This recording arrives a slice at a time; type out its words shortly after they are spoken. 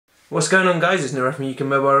What's going on, guys? It's Nira from UK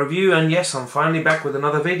Mobile Review, and yes, I'm finally back with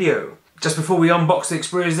another video. Just before we unbox the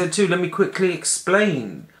Xperia Z2, let me quickly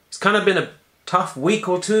explain. It's kind of been a tough week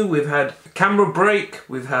or two. We've had a camera break,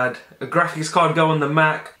 we've had a graphics card go on the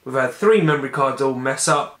Mac, we've had 3 memory cards all mess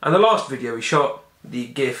up, and the last video we shot, the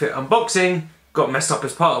Gear Fit unboxing, got messed up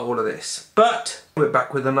as part of all of this. But we're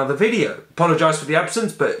back with another video. Apologise for the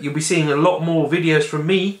absence, but you'll be seeing a lot more videos from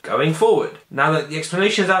me going forward. Now that the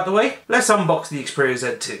explanation is out of the way, let's unbox the Xperia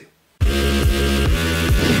Z2.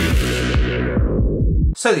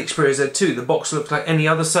 So the Xperia Z2, the box looks like any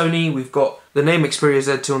other Sony. We've got the name Xperia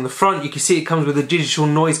Z2 on the front. You can see it comes with the digital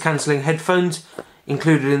noise cancelling headphones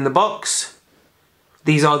included in the box.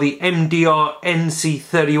 These are the MDR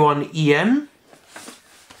NC31EM.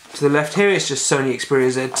 To the left here it's just Sony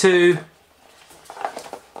Xperia Z2.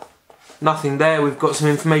 Nothing there. We've got some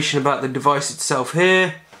information about the device itself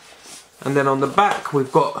here. And then on the back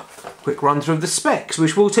we've got a quick run through of the specs,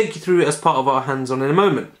 which we'll take you through as part of our hands-on in a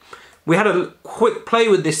moment. We had a quick play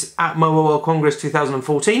with this at Mobile World Congress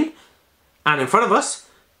 2014, and in front of us,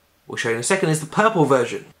 we'll show you in a second, is the purple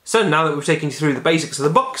version. So now that we've taken you through the basics of the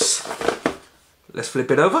box, let's flip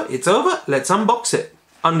it over. It's over. Let's unbox it.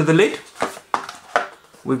 Under the lid,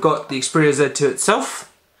 we've got the Xperia Z2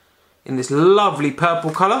 itself in this lovely purple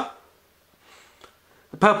colour.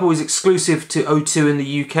 The purple is exclusive to O2 in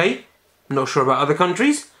the UK. I'm not sure about other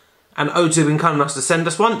countries. And O2 have been kind enough to send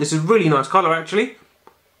us one. This is a really nice colour actually,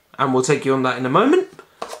 and we'll take you on that in a moment.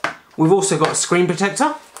 We've also got a screen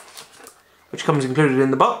protector, which comes included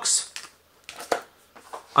in the box.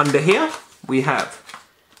 Under here we have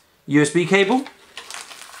USB cable,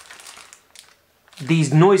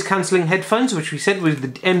 these noise cancelling headphones, which we said was the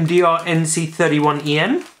MDR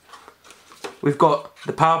NC31EM. We've got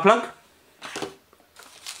the power plug,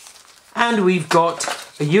 and we've got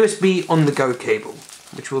a USB on the go cable,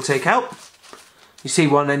 which we'll take out. You see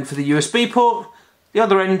one end for the USB port, the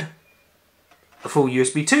other end a full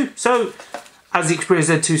USB 2. So as the Xperia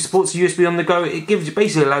Z2 supports USB on the go, it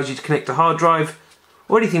basically allows you to connect a hard drive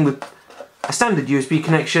or anything with a standard USB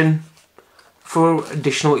connection for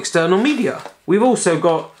additional external media. We've also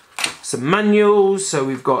got some manuals, so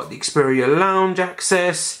we've got the Xperia Lounge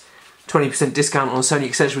access, 20% discount on Sony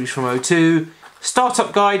accessories from O2,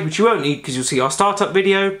 startup guide, which you won't need because you'll see our startup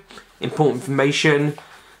video, important information,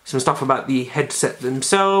 some stuff about the headset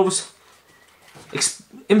themselves,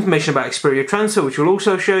 information about Xperia transfer, which we'll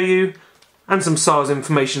also show you, and some SARS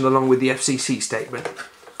information along with the FCC statement.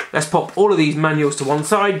 Let's pop all of these manuals to one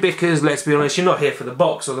side because, let's be honest, you're not here for the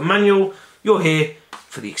box or the manual, you're here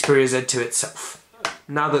for the Xperia Z2 itself.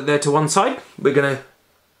 Now that they're to one side, we're going to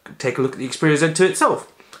take a look at the Xperia Z2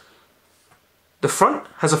 itself. The front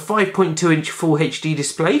has a 5.2-inch Full HD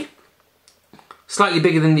display, slightly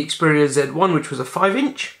bigger than the Xperia Z1, which was a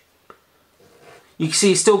 5-inch. You can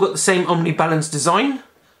see it's still got the same omni-balance design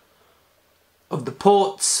of the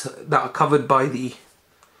ports that are covered by the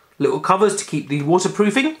little covers to keep the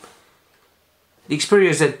waterproofing. The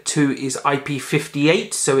Xperia Z2 is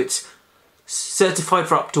IP58, so it's certified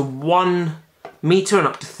for up to 1 meter and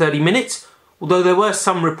up to 30 minutes. Although there were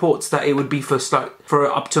some reports that it would be for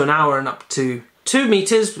up to an hour and up to 2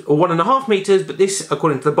 meters or 1.5 meters, but this,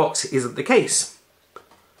 according to the box, isn't the case.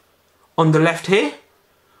 On the left here,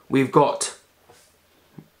 we've got,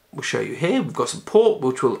 we'll show you here, we've got some port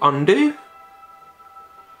which we'll undo.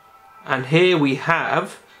 And here we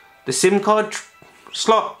have the SIM card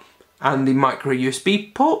slot and the micro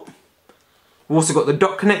USB port. We've also got the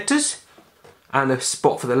dock connectors and a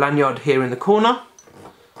spot for the lanyard here in the corner.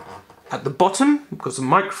 At the bottom, we've got some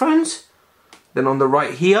microphones. Then on the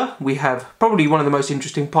right here, we have probably one of the most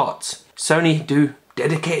interesting parts. Sony do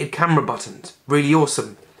dedicated camera buttons. Really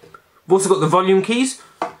awesome. We've also got the volume keys,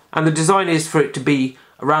 and the design is for it to be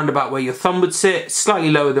around about where your thumb would sit,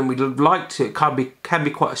 slightly lower than we'd like to. It can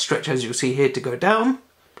be quite a stretch, as you'll see here, to go down.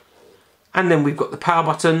 And then we've got the power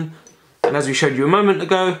button, and as we showed you a moment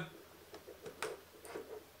ago,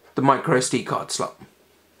 the micro SD card slot.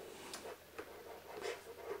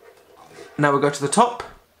 Now we'll go to the top,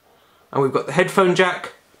 and we've got the headphone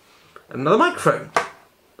jack and another microphone.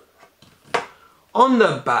 On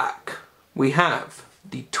the back, we have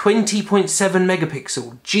the 20.7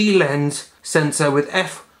 megapixel G-lens sensor with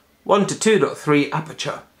f1 to 2.3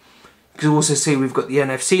 aperture. You can also see we've got the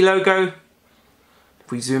NFC logo.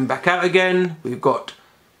 If we zoom back out again, we've got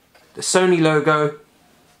the Sony logo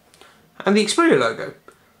and the Xperia logo.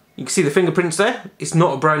 You can see the fingerprints there. It's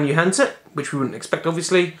not a brand new handset, which we wouldn't expect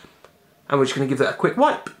obviously, and we're just going to give that a quick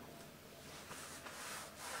wipe.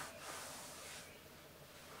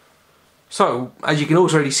 So, as you can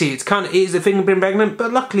already see, it is a fingerprint magnet,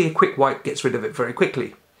 but luckily a quick wipe gets rid of it very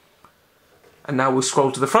quickly. And now we'll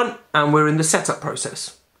scroll to the front and we're in the setup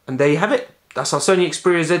process. And there you have it. That's our Sony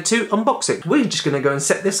Xperia Z2 unboxing. We're just going to go and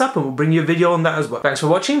set this up and we'll bring you a video on that as well. Thanks for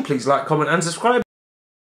watching. Please like, comment and subscribe.